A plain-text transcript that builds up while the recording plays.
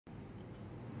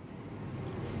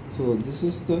So this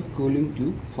is the cooling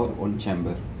tube for one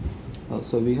chamber.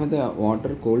 So we have the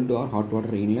water, cold or hot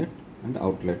water inlet and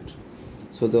outlet.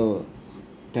 So the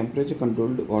temperature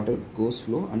controlled water goes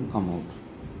flow and come out.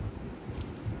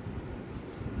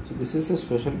 So this is a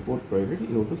special port provided.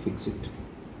 You have to fix it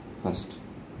first.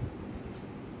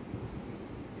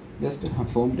 Just a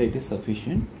foam tight is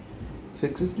sufficient.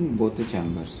 Fix it in both the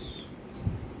chambers.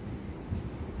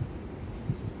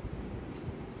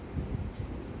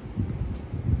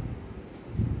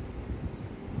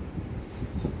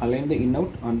 So align the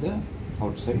in-out on the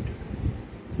outside.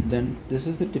 Then this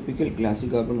is the typical glassy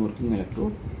carbon working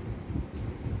electrode.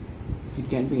 It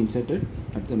can be inserted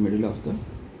at the middle of the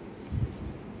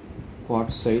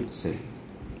quartzite cell.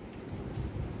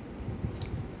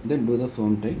 Then do the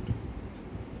foam tight.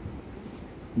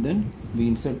 Then we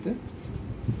insert the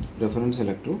reference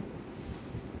electrode.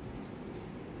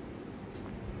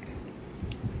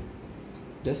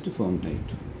 Just foam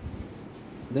tight.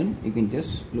 Then you can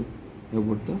just look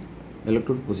about the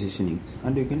electrode positionings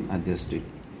and you can adjust it.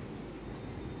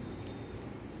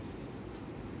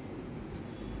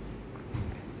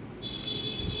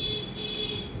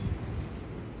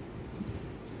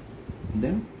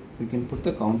 Then we can put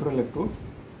the counter electrode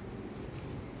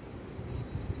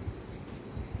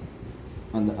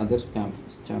on the other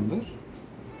chamber.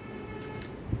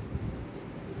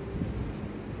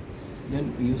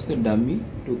 Then we use the dummy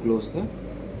to close the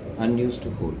unused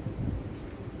hole,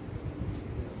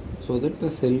 so that the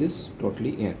cell is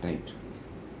totally airtight.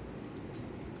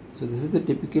 So this is the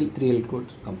typical 3 electrode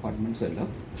compartment setup.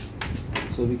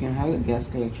 So we can have the gas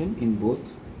collection in both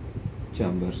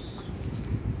chambers.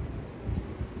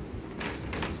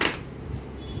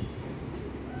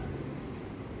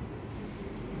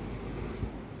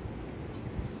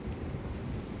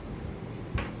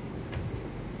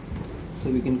 So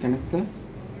we can connect the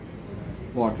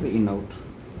water in out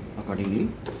accordingly.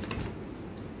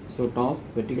 So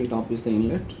vertical top is the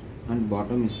inlet and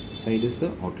bottom side is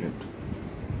the outlet.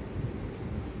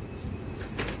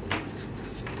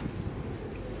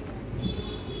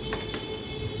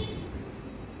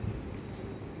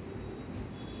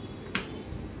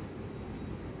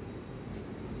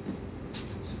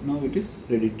 So now it is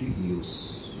ready to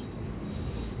use.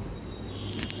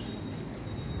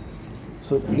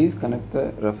 So please connect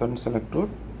the reference electrode,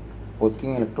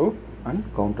 working electrode and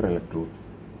counter electrode.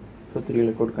 So 3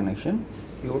 electrode connection.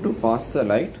 You have to pass the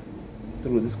light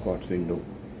through this quartz window.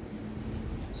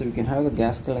 So we can have the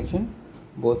gas collection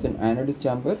both in anodic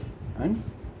chamber and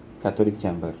cathodic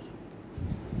chamber.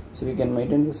 So we can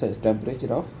maintain the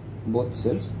temperature of both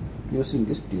cells using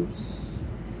these tubes.